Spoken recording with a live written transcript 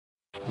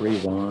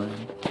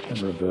rewind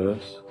and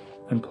reverse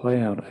and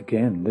play out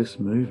again this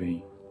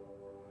movie.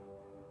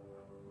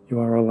 You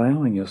are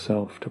allowing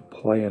yourself to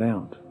play it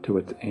out to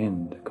its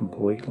end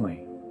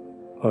completely,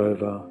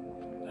 over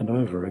and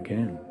over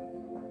again.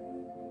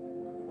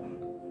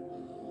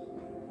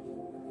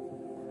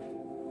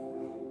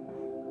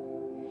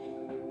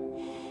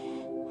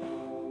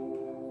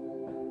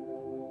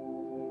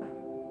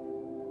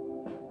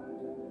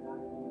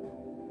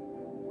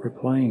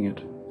 Replaying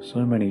it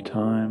so many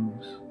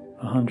times,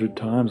 100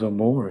 times or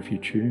more if you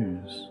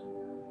choose.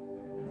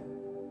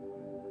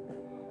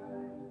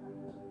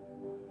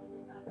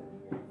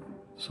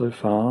 So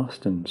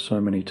fast and so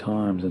many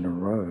times in a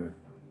row,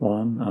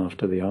 one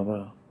after the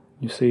other,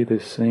 you see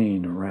this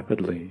scene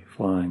rapidly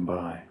flying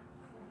by.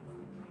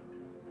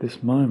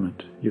 This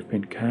moment you've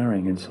been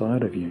carrying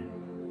inside of you.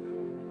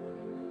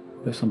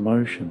 This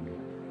emotion,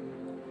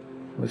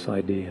 this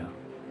idea.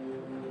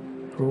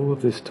 For all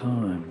of this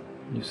time,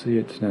 you see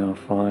it's now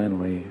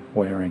finally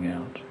wearing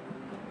out.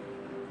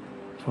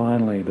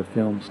 Finally, the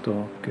film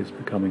stock is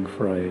becoming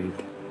frayed.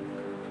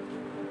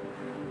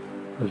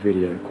 The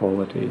video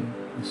quality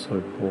is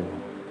so poor.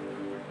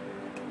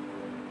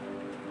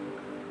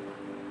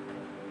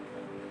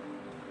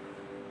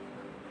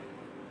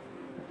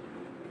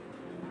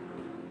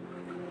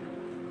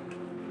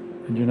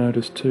 And you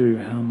notice too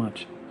how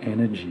much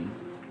energy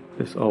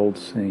this old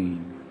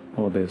scene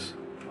or this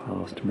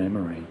past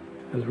memory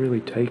has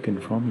really taken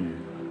from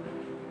you.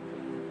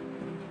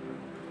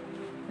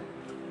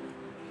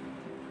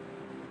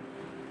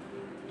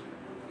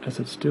 As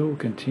it still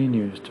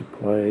continues to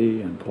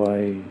play and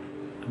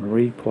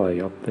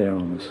replay up there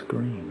on the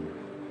screen,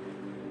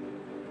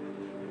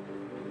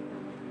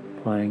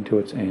 playing to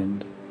its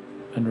end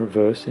and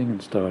reversing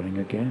and starting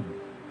again.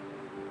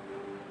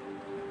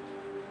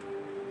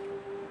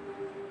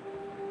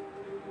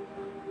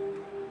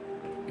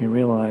 You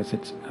realize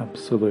it's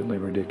absolutely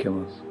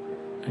ridiculous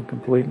and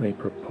completely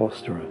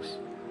preposterous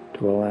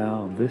to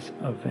allow this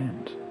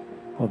event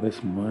or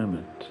this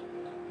moment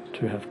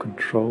to have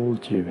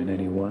controlled you in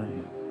any way.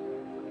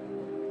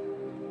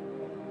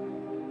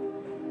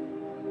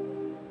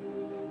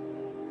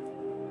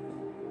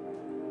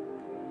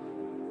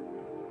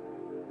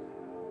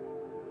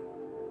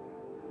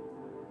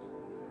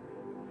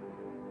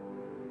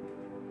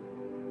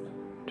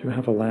 To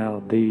have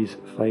allowed these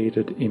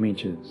faded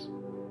images,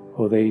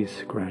 or these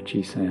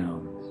scratchy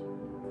sounds,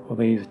 or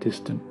these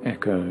distant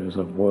echoes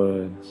of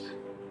words,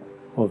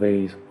 or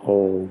these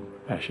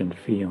old-fashioned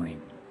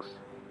feelings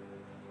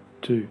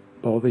to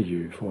bother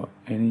you for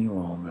any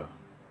longer.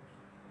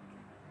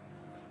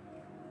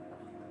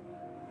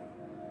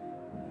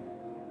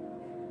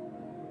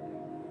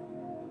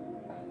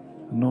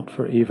 Not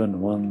for even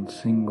one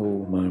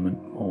single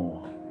moment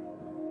more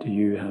do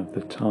you have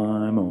the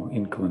time or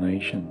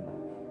inclination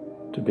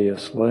to be a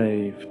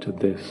slave to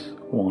this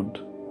want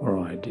or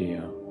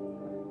idea.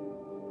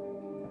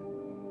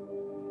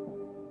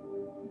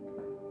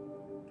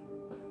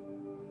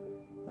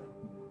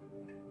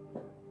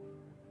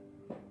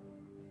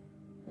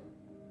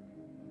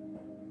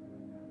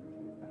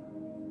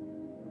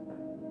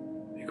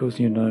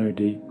 Because you know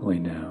deeply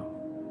now,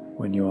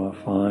 when you are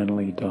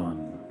finally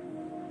done,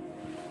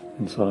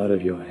 inside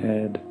of your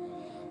head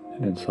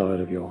and inside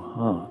of your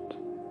heart,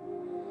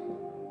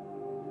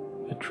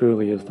 it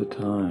truly is the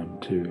time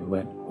to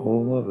let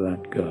all of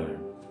that go.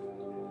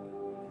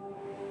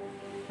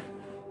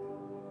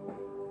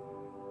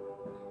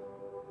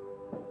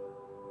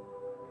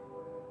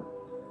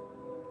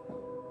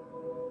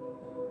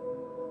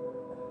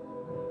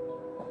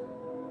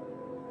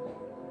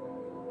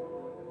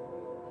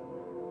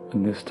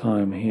 And this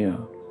time here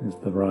is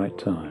the right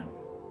time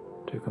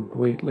to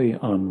completely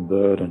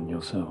unburden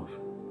yourself,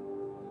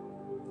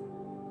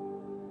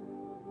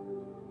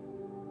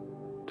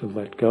 to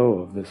let go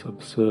of this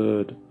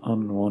absurd,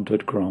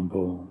 unwanted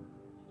grumble,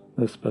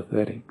 this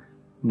pathetic,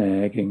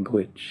 nagging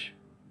glitch,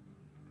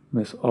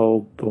 this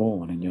old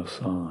thorn in your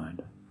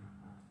side.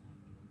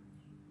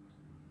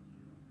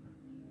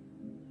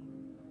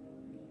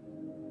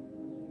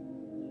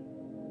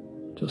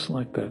 Just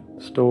like that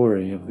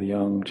story of the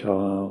young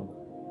child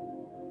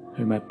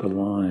who met the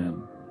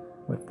lion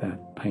with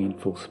that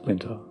painful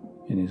splinter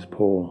in his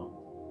paw,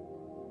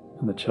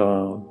 and the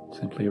child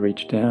simply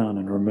reached down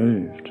and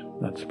removed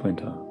that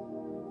splinter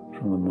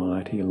from the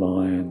mighty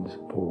lion's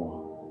paw.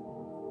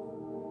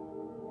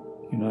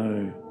 You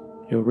know,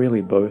 you're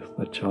really both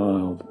the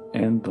child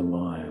and the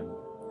lion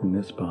in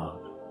this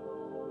part.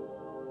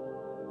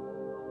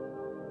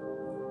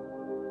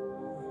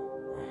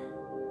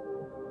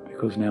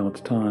 Because now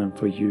it's time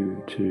for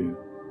you to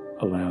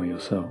allow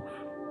yourself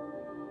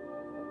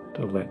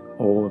to let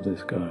all of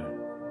this go,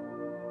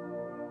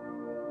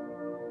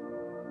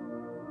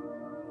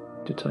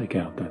 to take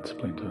out that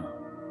splinter.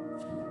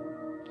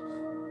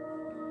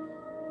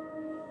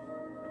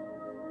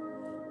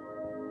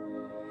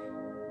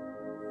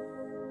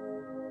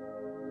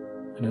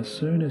 And as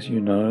soon as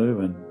you know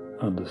and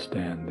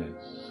understand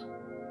this,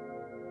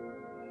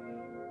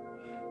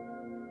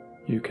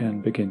 you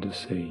can begin to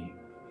see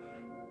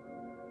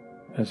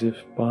As if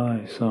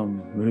by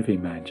some movie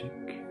magic,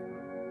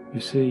 you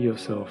see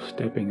yourself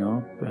stepping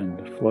up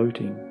and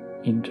floating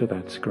into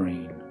that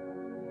screen.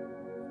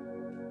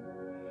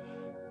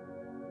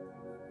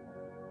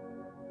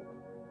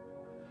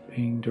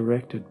 Being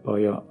directed by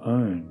your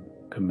own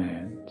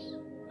commands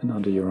and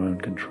under your own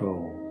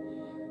control.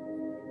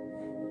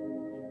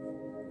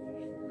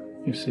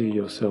 You see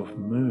yourself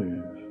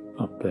move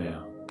up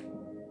there,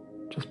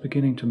 just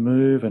beginning to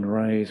move and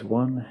raise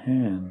one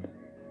hand,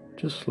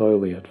 just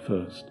slowly at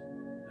first,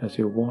 as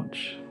you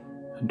watch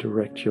and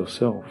direct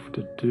yourself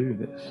to do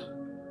this.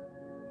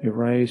 You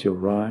raise your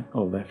right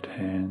or left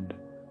hand,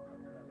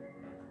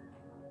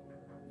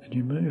 and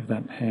you move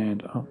that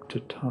hand up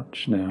to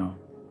touch now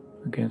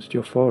against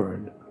your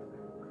forehead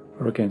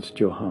or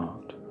against your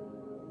heart,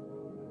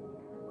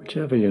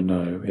 whichever you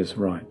know is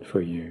right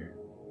for you.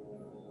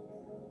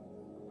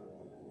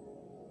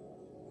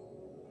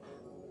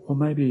 Or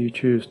maybe you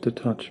choose to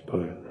touch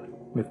both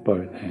with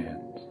both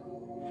hands.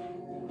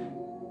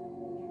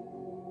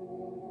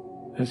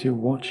 As you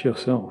watch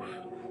yourself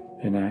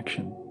in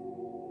action,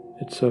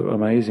 it's so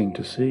amazing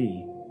to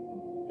see,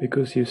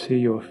 because you see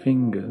your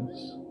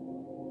fingers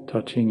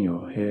touching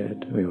your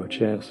head or your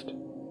chest,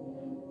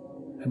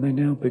 and they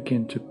now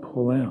begin to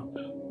pull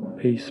out,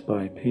 piece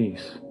by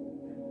piece,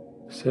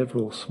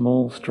 several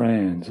small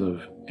strands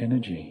of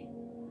energy,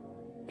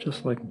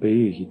 just like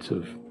beads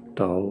of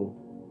dull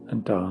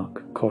and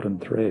dark cotton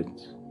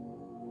threads.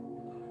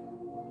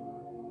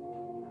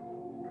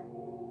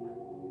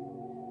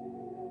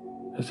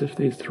 As if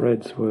these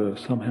threads were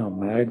somehow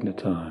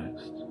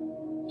magnetized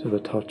to the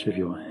touch of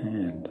your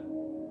hand.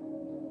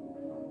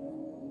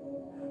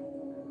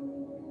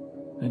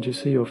 And you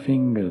see your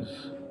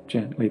fingers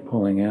gently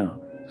pulling out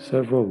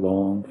several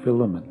long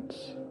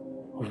filaments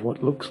of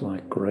what looks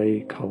like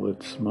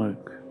grey-coloured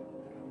smoke.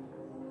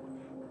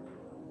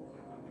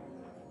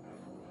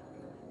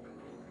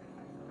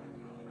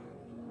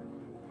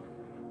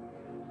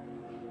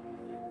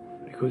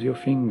 Because your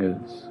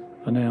fingers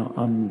are now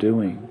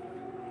undoing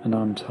and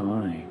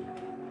untying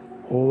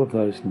all of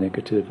those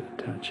negative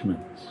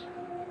attachments.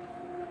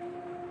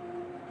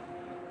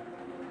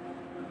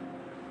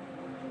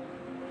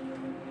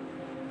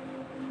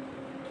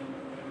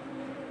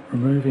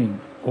 Removing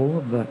all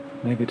of that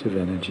negative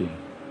energy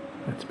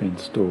that's been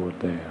stored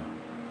there.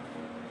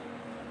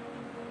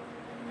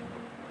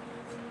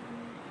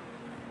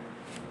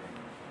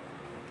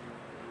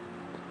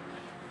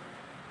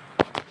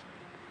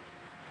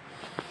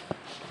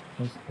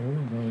 As all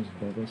of those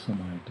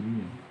bothersome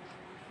ideas,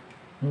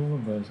 all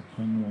of those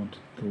unwanted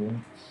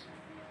thoughts,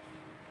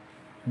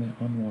 and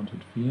the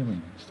unwanted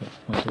feelings that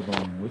went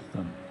along with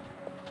them,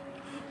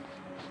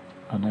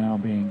 are now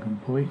being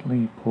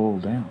completely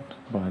pulled out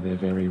by their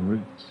very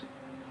roots.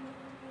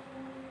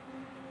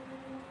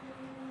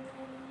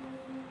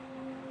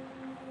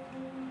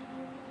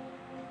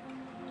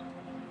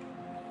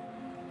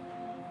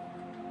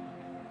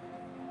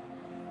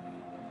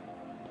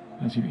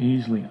 As you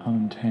easily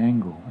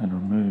untangle and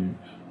remove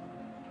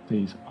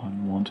these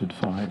unwanted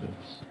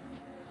fibers,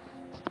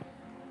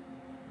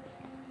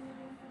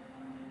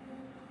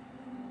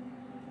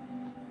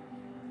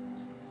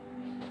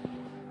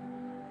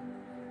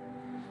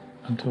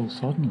 until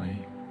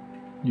suddenly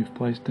you've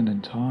placed an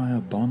entire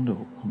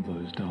bundle of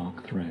those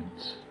dark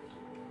threads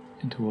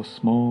into a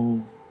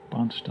small,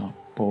 bunched up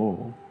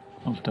ball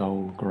of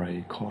dull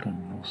grey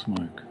cotton or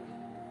smoke,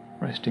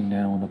 resting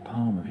now on the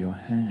palm of your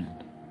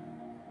hand.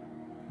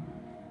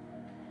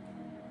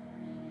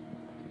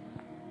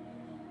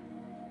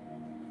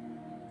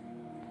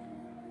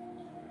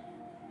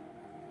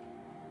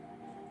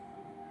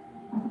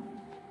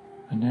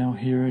 And now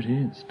here it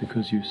is,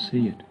 because you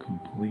see it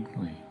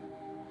completely.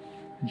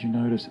 And you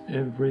notice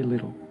every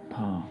little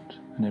part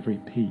and every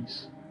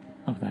piece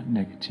of that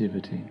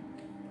negativity.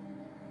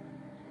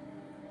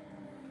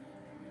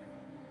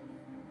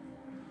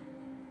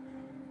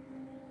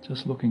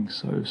 Just looking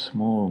so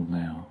small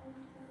now,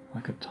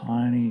 like a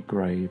tiny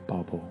grey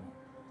bubble.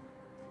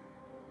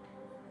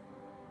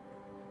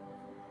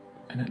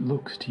 And it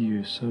looks to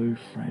you so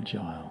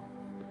fragile,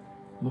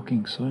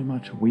 looking so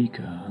much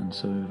weaker and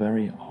so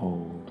very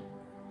old.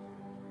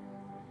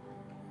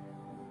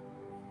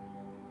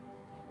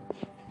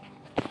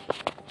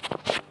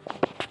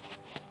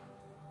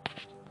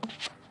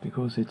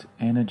 Because its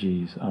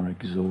energies are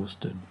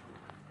exhausted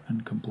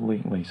and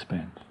completely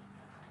spent.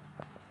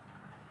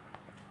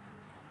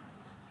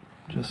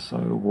 Just so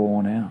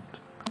worn out.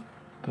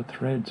 The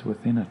threads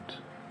within it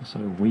are so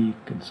weak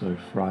and so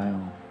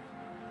frail,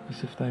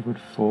 as if they would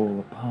fall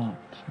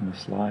apart in the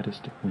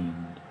slightest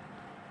wind.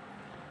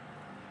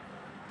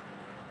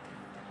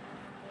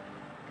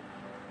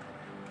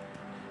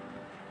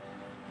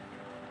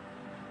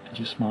 And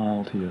you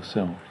smile to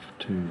yourself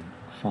to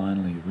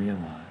finally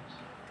realize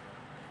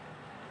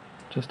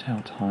just how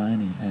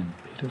tiny and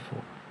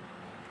pitiful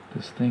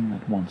this thing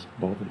that once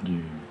bothered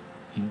you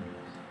is.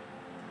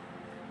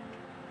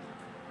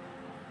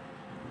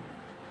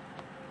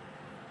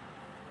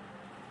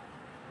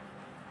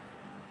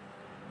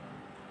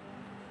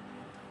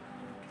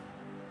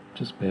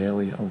 Just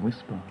barely a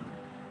whisper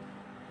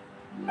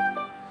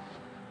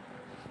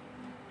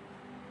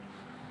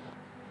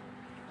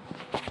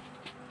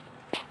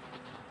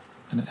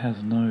And it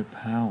has no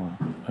power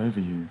over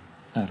you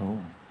at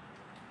all.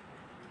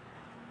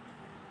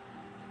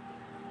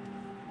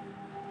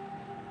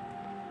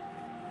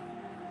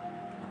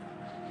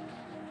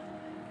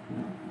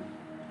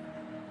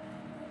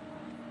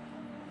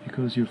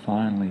 Because you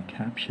finally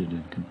captured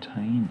and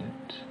contained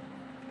it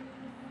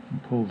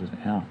and pulled it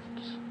out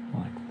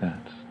like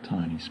that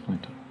tiny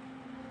splinter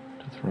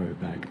to throw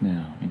back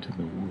now into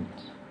the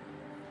woods.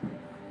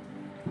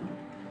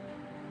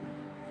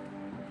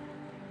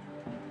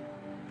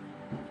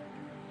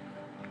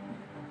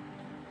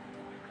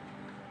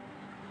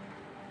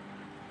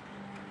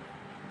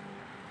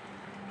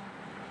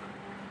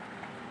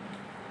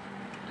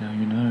 Now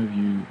you know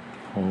you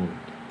hold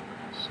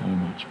so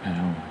much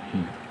power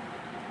here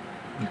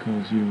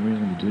because you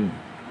really do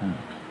have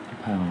a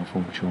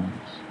powerful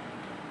choice.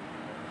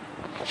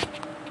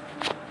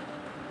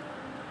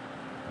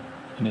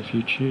 And if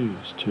you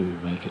choose to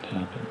make it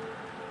happen,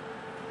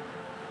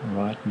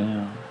 right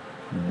now,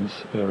 in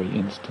this very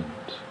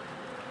instant,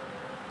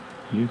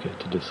 you get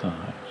to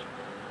decide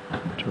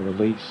to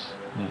release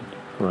that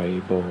grey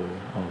ball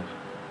of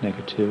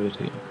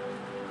negativity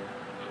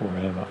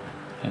forever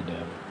and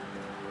ever.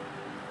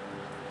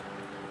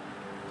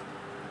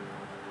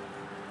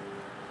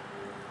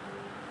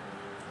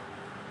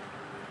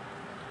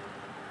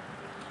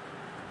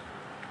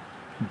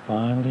 And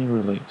finally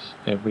release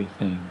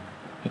everything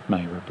it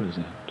may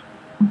represent.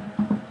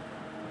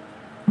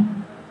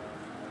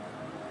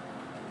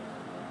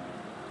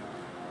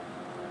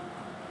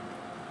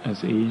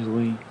 As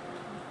easily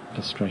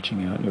as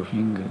stretching out your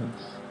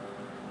fingers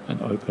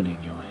and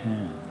opening your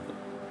hand.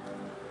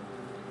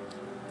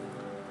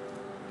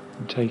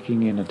 And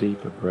taking in a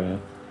deeper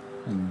breath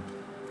and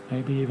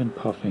maybe even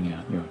puffing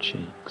out your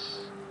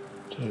cheeks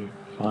to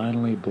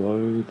finally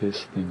blow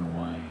this thing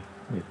away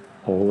with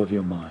all of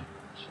your might.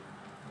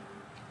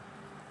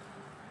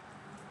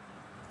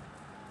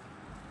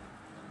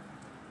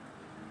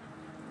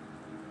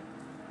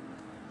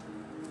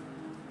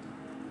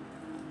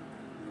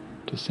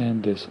 To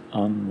send this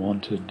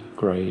unwanted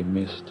grey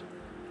mist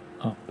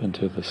up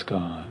into the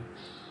skies.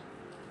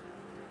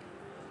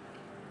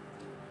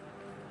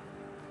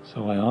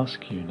 So I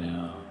ask you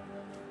now,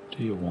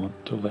 do you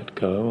want to let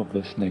go of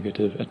this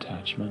negative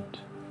attachment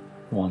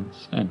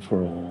once and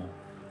for all?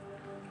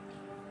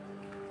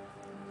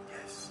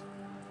 Yes.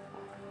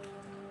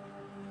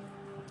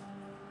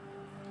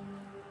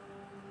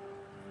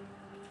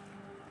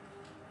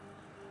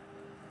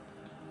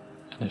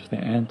 And if the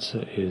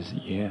answer is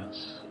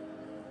yes,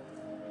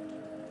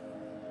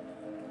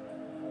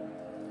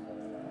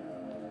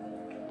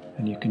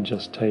 and you can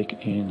just take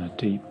in a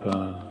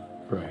deeper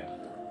breath,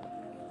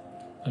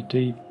 a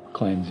deep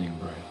cleansing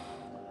breath.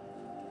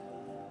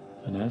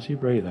 And as you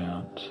breathe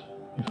out,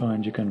 you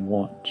find you can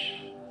watch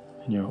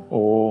in your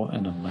awe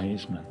and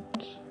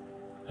amazement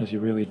as you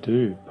really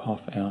do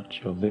puff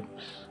out your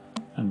lips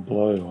and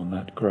blow on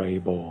that grey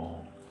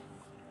ball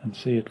and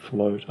see it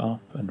float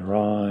up and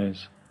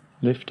rise,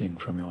 lifting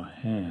from your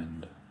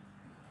hand.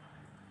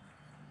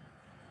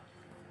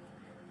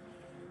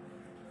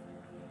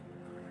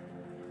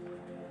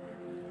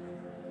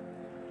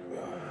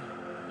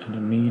 And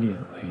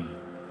immediately,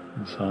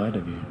 inside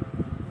of you,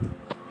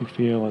 you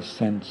feel a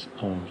sense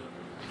of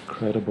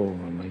incredible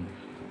relief.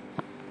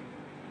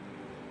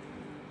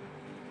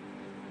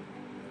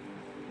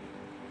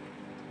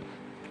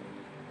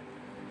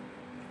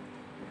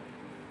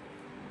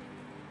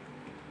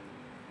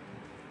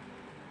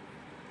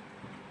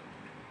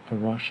 A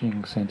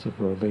rushing sense of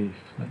relief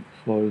that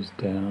flows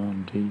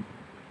down deep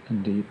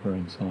and deeper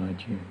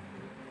inside you.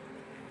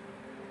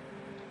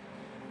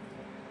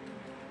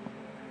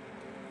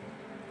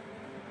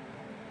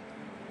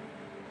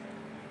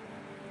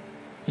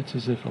 It's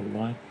as if a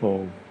light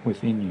bulb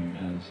within you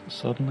has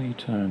suddenly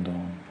turned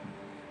on.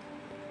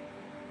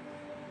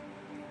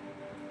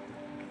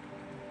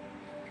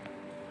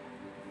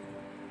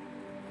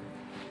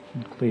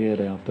 And cleared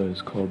out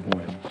those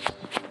cobwebs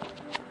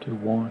to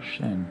wash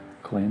and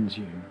cleanse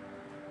you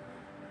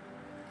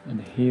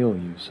and heal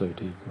you so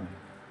deeply.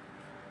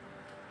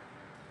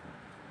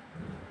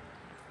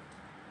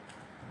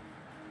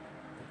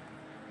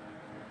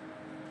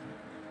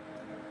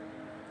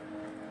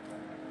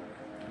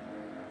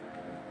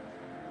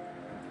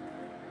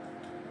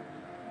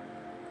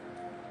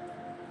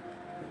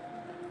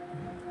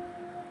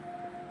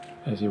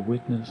 As you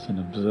witness and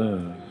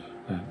observe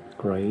that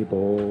grey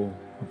ball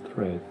of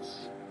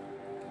threads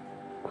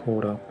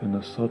caught up in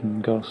the sudden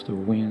gust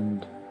of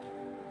wind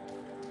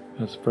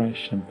as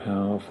fresh and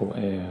powerful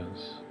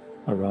airs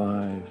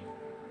arrive,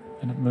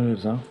 and it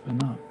moves up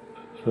and up,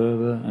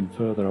 further and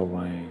further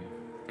away,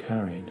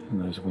 carried in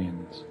those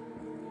winds.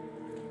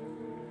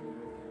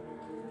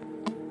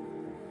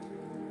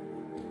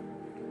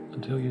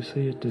 Until you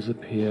see it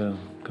disappear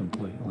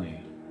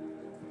completely.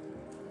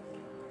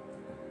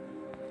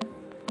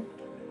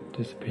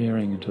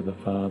 Disappearing into the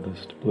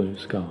farthest blue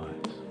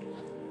skies,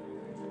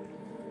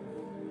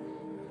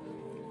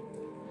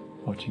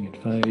 watching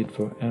it fade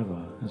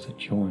forever as it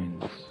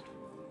joins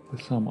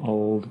with some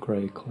old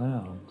grey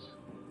clouds,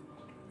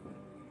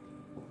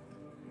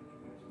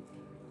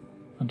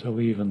 until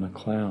even the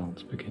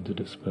clouds begin to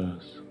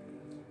disperse.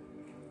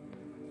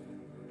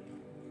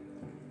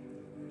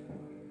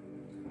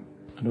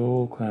 And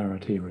all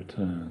clarity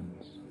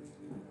returns.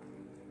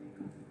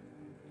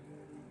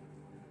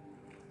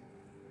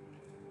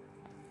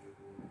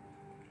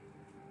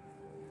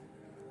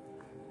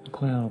 The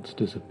clouds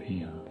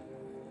disappear,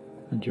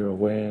 and you're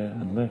aware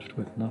and left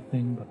with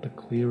nothing but the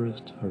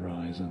clearest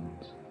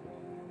horizons,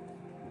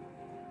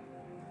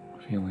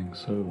 feeling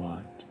so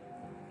light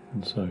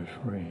and so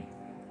free.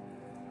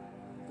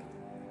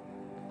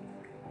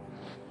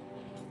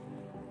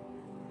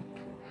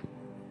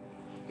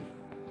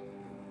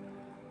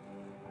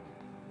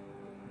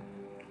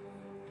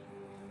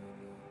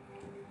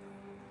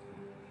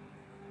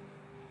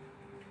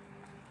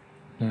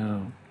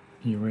 Now,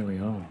 you really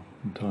are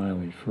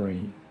entirely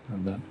free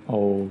of that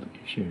old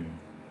issue.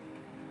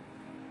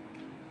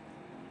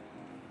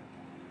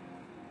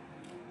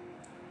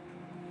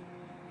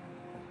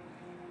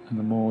 And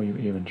the more you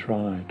even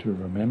try to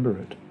remember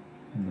it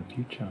in the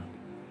future,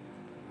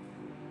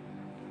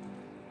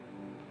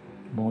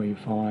 the more you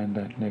find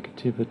that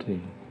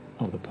negativity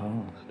of the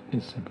past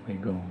is simply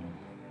gone.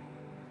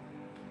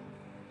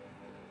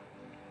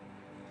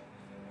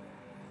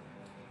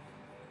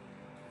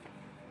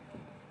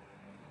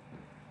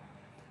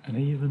 And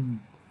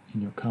even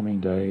in your coming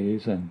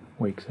days and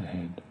weeks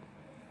ahead,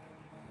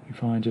 you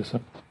find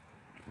yourself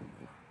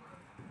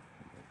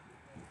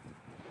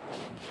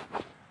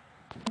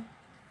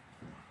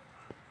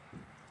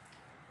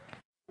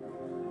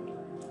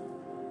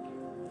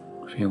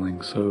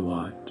feeling so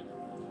light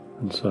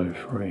and so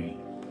free.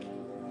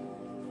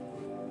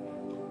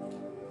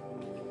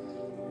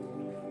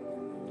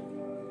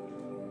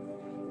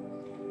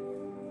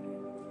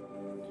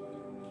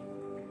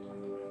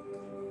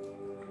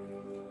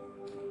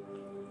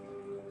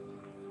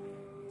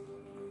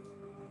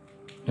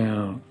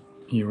 Now,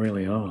 you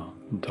really are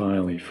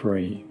entirely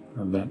free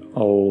of that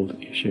old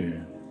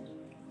issue.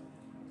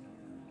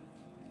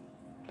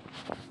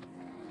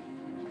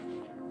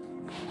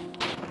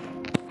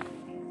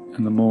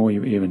 And the more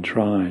you even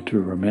try to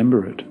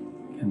remember it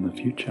in the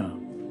future,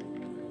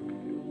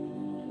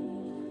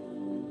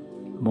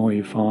 the more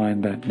you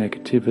find that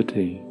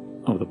negativity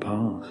of the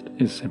past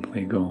is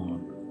simply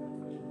gone.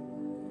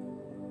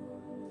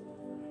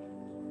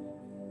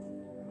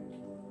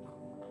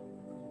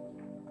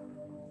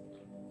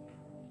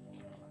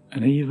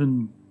 And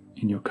even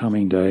in your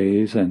coming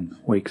days and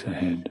weeks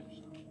ahead,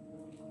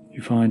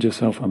 you find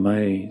yourself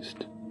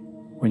amazed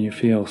when you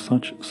feel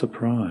such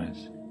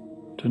surprise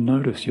to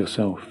notice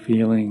yourself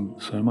feeling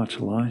so much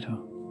lighter,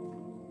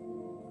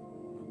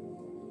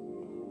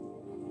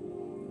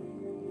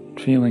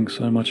 feeling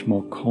so much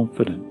more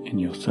confident in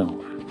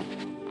yourself,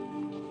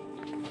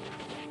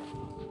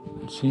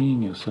 and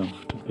seeing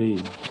yourself to be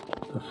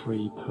the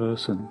free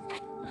person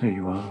who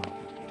you are.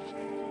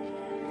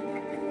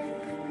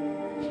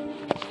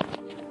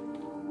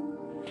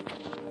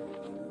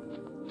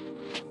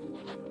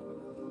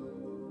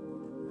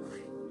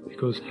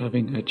 Because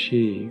having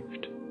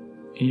achieved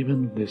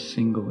even this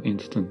single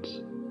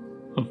instance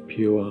of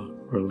pure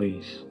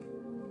release,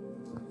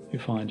 you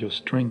find your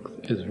strength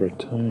is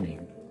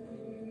returning,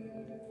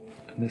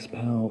 and this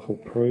powerful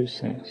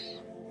process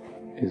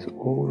is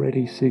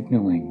already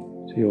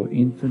signaling to your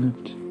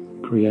infinite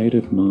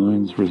creative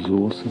mind's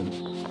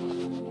resources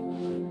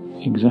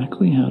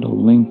exactly how to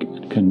link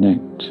and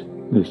connect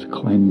this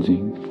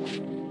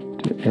cleansing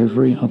to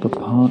every other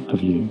part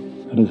of you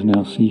that is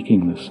now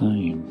seeking the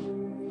same.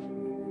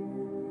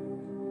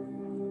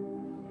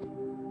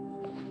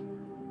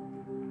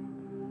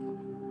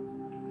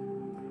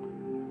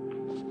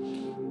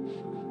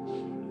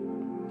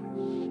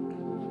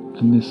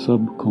 And this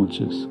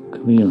subconscious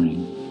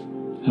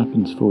clearing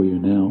happens for you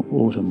now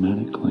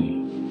automatically,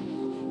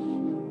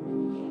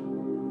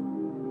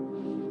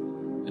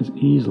 as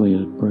easily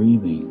as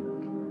breathing,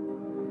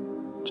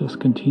 just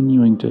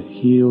continuing to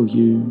heal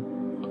you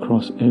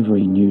across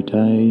every new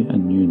day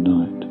and new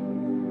night,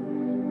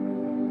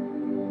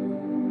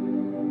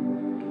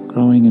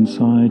 growing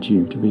inside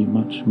you to be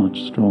much,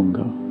 much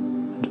stronger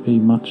and to be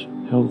much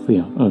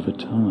healthier over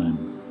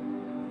time.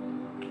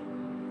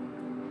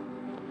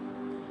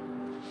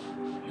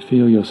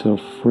 Feel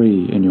yourself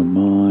free in your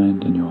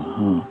mind and your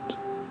heart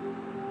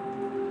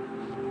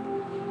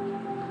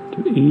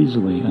to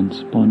easily and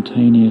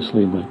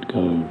spontaneously let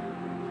go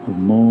of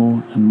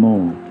more and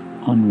more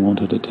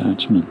unwanted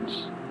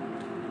attachments.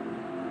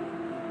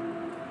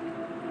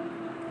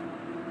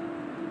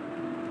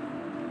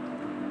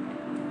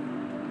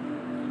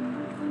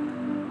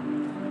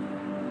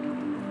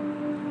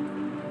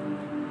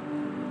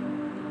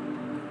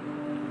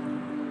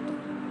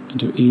 And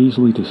to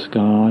easily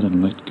discard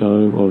and let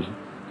go of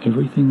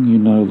everything you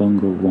no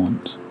longer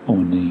want or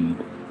need.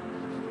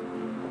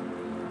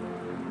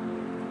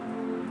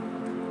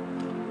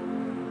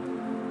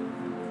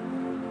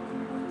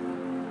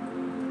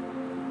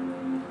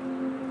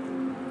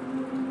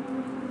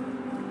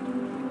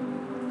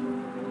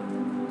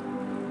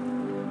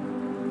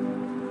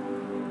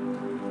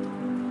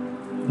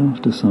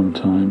 After some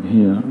time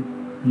here,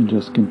 you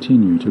just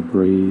continue to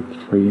breathe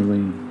freely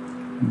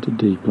and to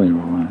deeply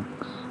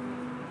relax.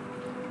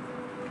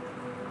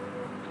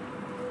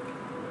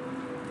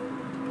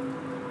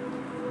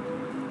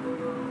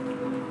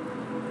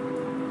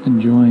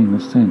 Enjoying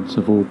the sense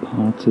of all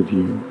parts of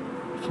you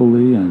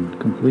fully and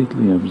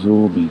completely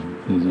absorbing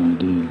these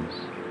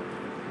ideas.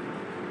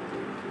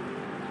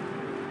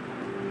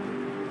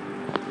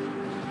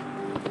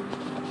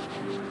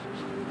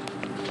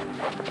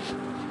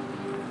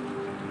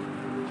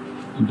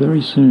 And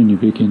very soon you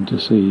begin to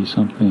see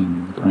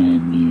something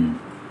brand new.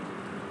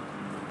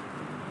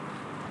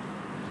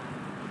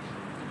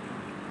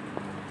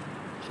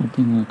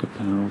 Something like a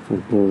powerful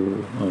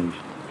ball of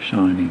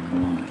shining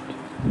light.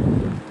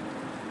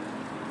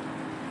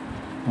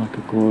 Like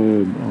a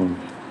globe of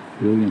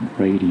brilliant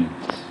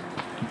radiance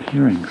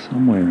appearing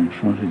somewhere in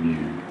front of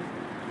you.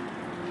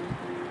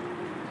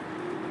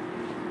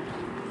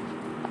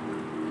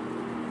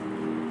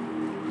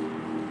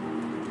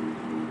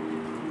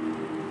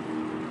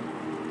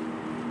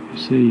 You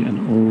see an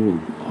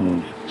orb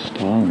of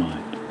starlight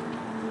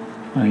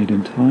made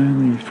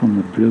entirely from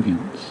the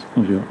brilliance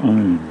of your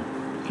own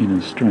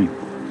inner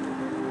strength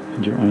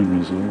and your own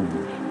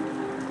resolve.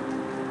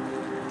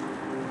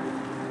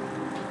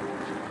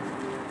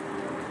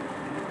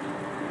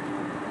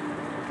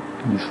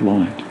 And this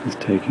light is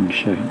taking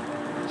shape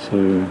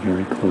so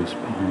very close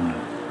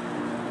by.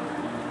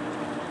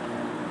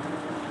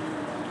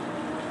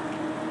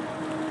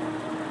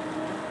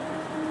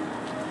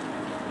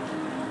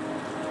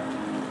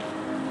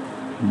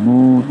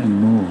 More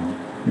and more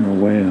you're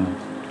aware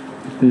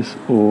that this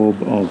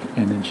orb of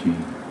energy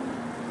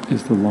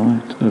is the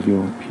light of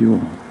your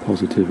pure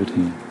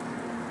positivity.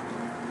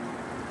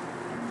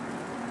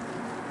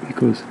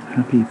 Because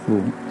happy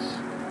thoughts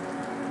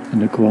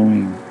and a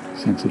glowing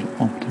sense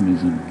of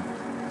optimism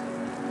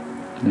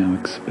are now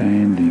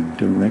expanding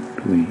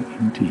directly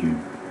into you.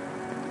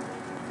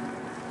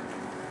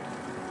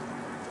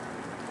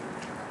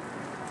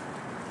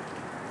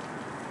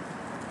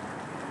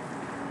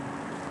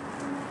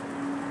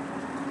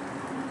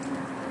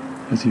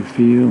 As you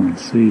feel and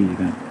see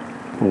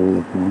that ball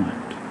of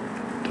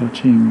light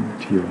touching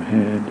to your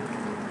head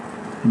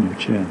and your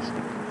chest,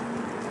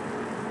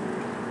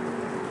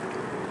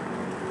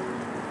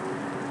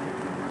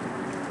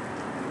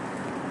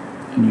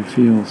 and you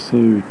feel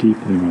so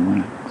deeply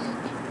relaxed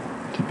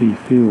to be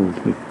filled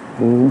with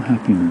all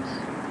happiness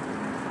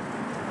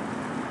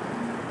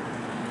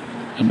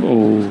and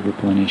all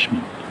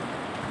replenishment,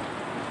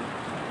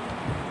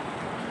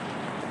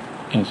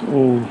 as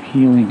all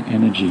healing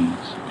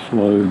energies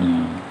flow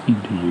now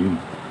into you.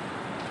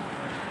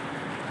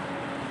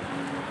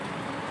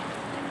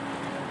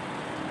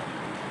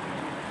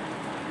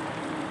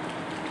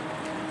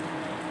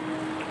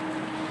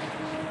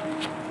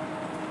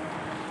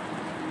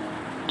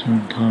 To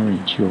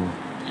encourage your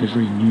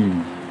every new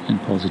and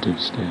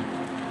positive step.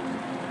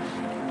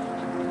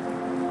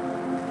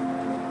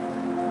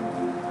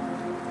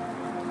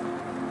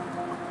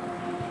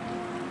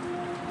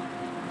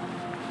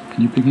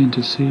 And you begin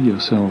to see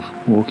yourself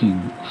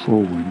walking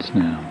forwards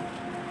now,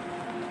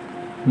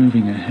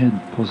 moving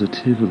ahead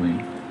positively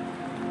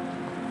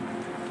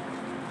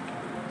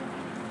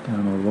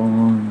down a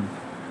long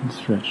and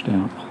stretched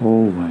out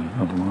hallway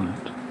of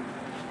light.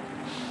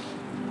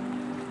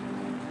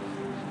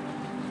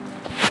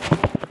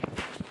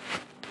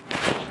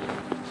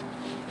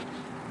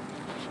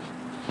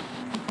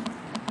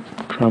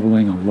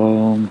 Travelling a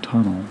long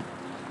tunnel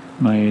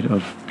made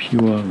of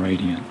pure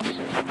radiance.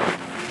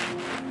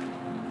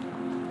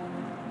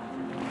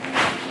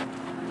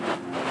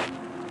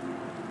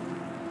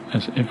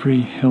 As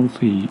every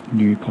healthy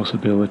new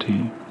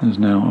possibility is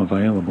now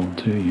available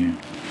to you.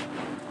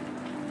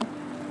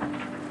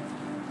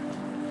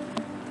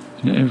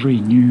 And every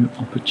new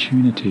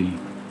opportunity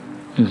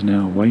is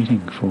now waiting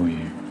for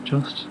you,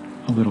 just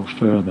a little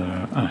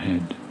further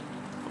ahead.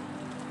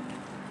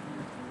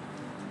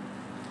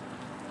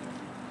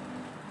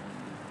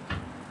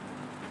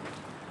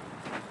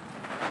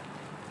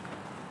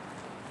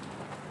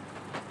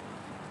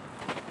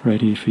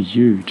 Ready for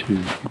you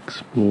to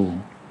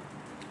explore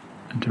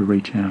and to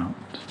reach out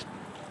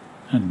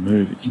and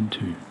move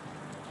into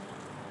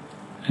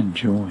and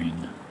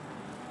join.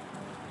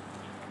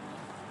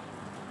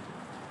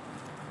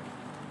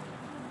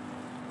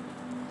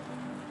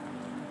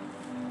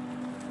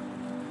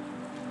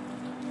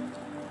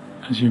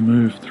 As you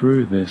move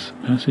through this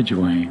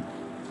passageway,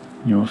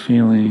 you're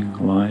feeling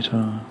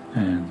lighter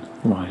and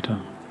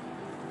lighter.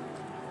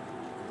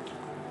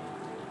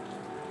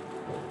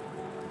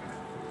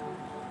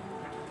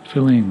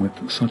 Filling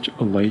with such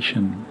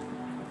elation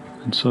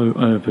and so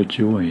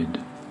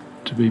overjoyed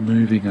to be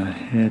moving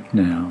ahead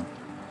now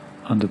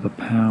under the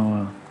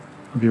power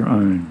of your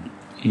own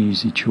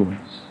easy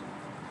choice.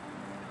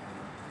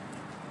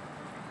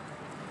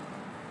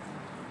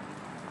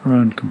 Your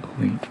own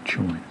complete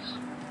choice.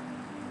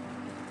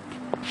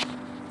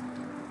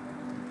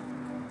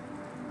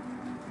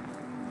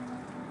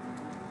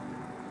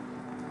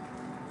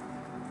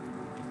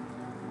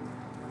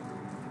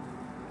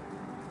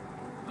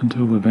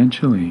 until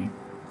eventually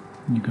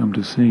you come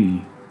to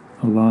see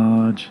a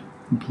large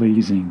and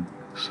pleasing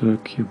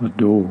circular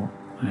door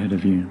ahead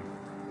of you.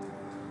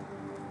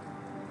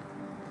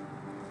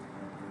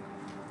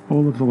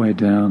 All of the way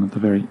down at the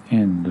very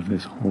end of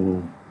this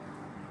hall.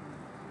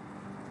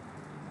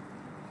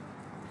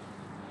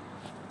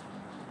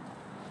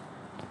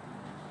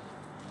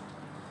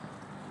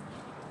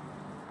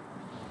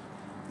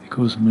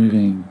 Because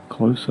moving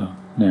closer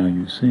now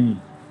you see,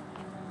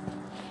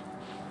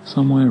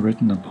 somewhere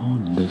written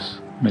upon this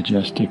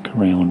majestic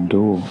round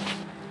door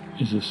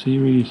is a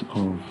series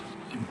of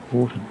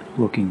important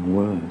looking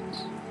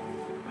words,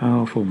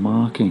 powerful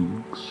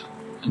markings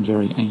and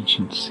very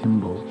ancient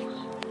symbols,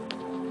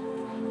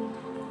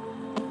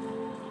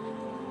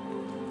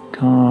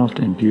 carved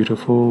in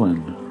beautiful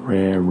and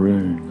rare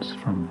runes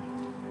from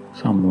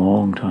some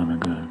long time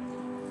ago.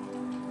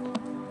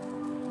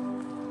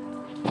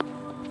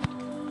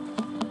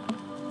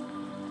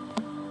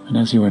 And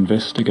as you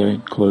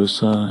investigate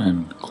closer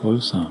and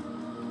closer,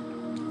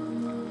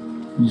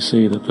 you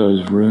see that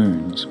those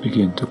runes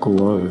begin to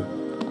glow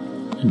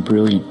in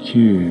brilliant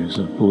hues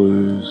of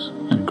blues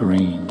and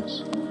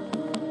greens.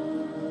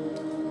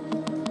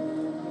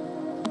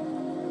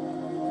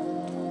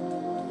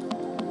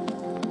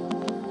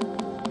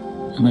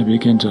 And they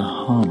begin to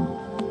hum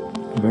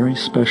a very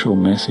special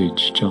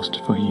message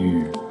just for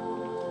you.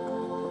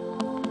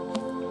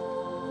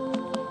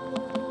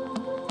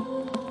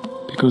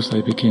 Because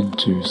they begin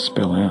to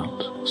spell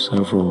out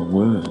several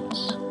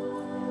words,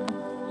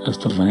 as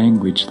the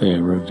language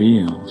there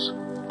reveals,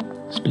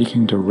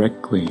 speaking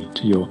directly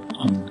to your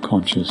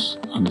unconscious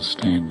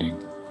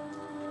understanding.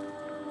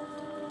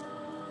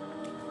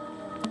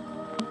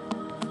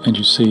 And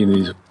you see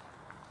these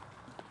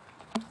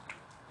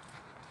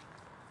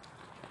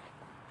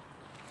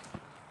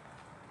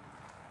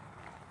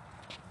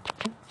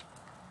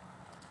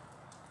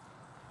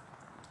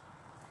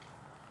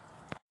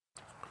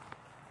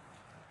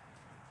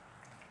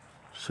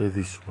Say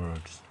these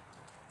words.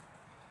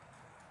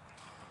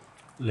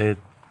 Let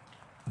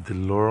the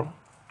law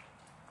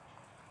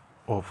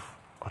of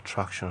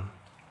attraction,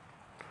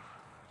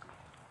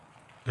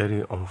 let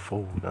it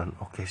unfold and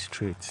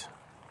orchestrate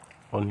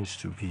what needs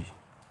to be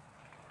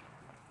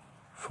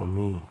for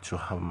me to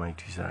have my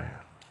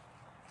desire.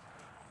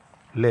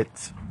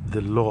 Let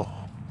the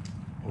law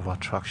of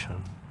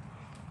attraction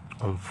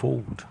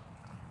unfold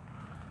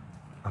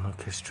and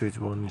orchestrate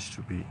what needs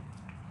to be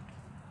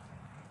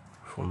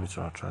for me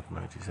to attract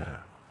my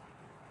desire.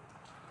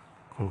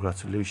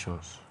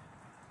 Congratulations.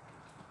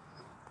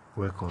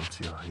 Welcome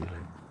to your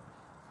healing.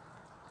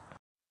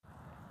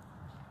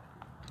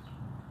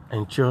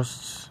 And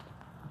just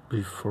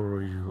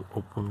before you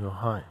open your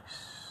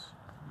eyes,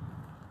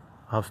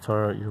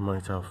 after you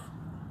might have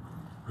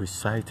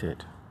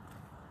recited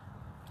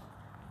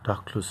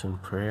that closing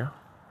prayer,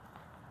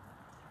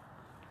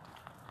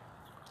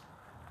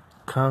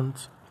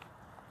 count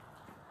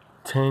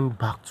 10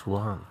 back to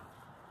 1.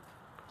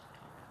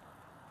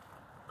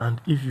 And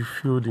if you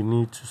feel the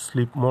need to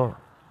sleep more,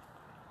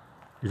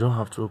 you don't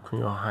have to open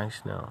your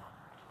eyes now.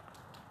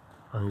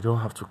 And you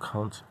don't have to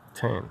count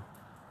 10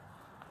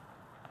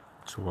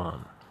 to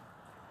 1.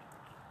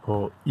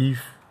 Or if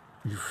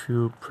you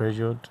feel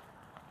pressured,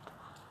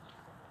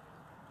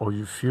 or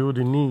you feel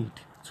the need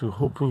to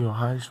open your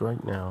eyes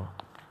right now,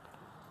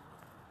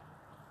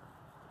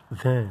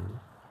 then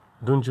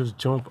don't just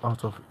jump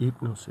out of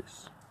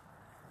hypnosis.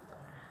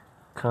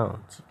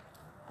 Count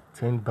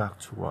 10 back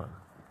to 1.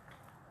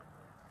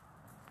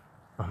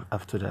 And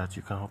after that,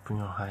 you can open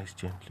your eyes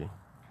gently.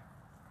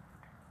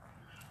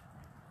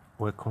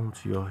 Welcome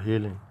to your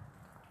healing.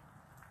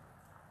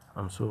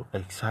 I'm so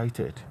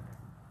excited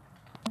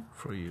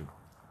for you.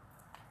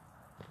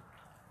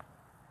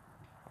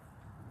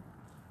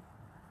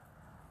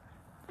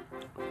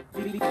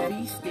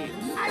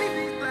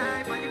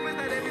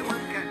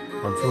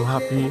 I'm so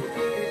happy,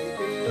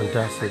 and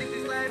that's it.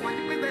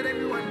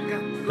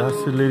 That's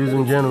it, ladies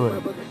and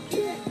gentlemen.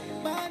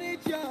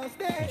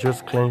 You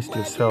just cleansed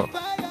yourself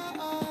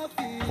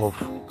of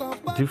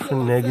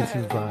different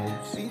negative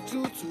vibes,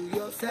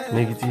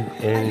 negative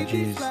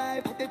energies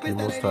you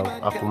must have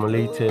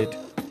accumulated,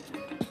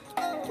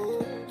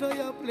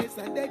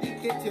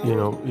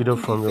 either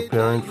from your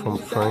parents, from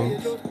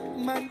friends,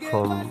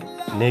 from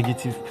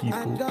negative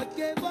people.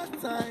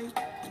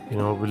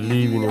 We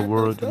live in a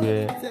world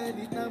where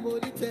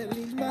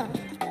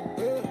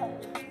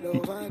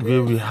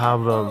we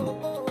have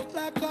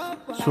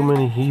so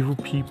many evil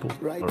people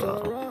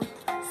around.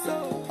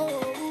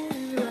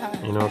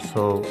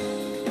 So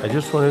I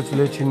just wanted to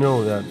let you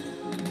know that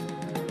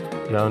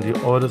you're on the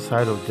other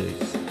side of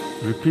this.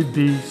 Repeat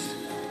this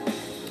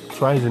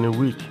twice in a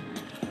week.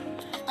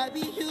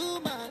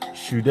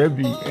 Should there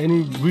be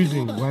any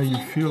reason why you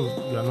feel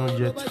you are not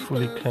yet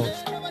fully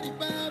cleansed?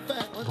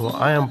 But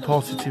I am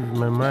positive in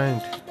my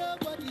mind,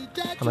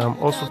 and I am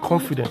also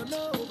confident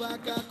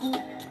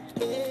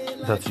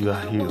that you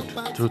are healed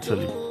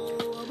totally.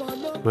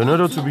 But in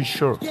order to be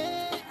sure,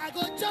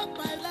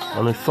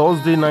 on a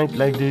Thursday night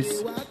like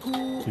this,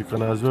 You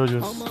can as well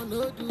just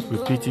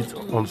repeat it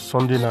on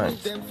Sunday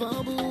night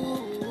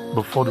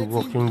before the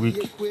working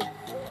week,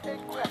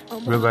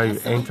 whereby you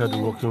enter the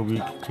working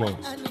week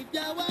cleansed.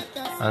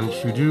 And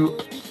should you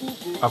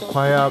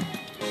acquire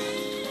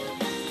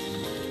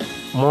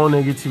more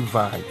negative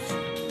vibes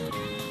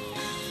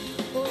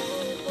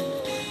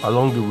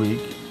along the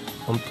week,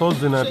 on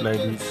Thursday night like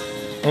this,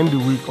 end the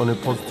week on a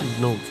positive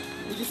note.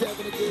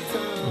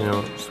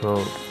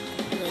 So,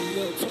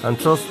 and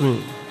trust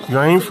me, you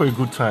are in for a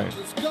good time.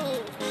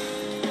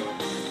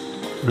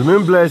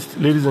 Remain blessed,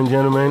 ladies and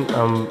gentlemen.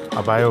 I'm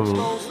Abayomi.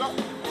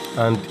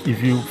 And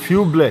if you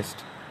feel blessed,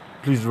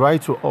 please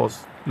write to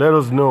us. Let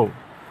us know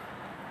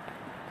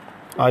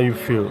how you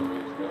feel.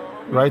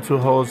 Write to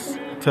us,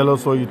 tell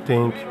us what you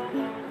think,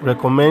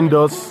 recommend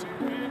us,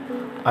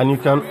 and you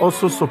can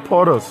also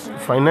support us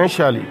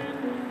financially.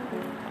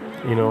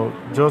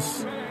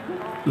 Just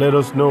let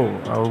us know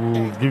and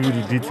we'll give you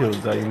the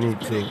details that you need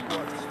to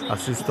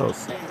assist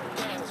us.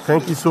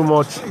 Thank you so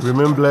much.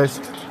 Remain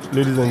blessed,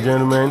 ladies and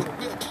gentlemen.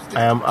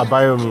 I am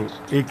Abayomi,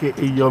 aka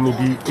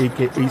Yomidi,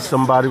 aka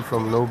somebody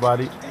from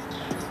nobody.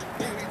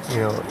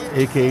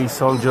 Aka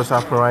some just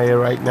happened right here,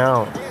 right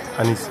now,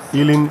 and it's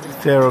healing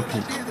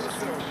therapy.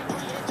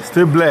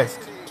 Stay blessed,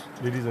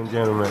 ladies and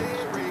gentlemen.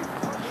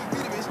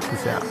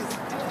 Peace out.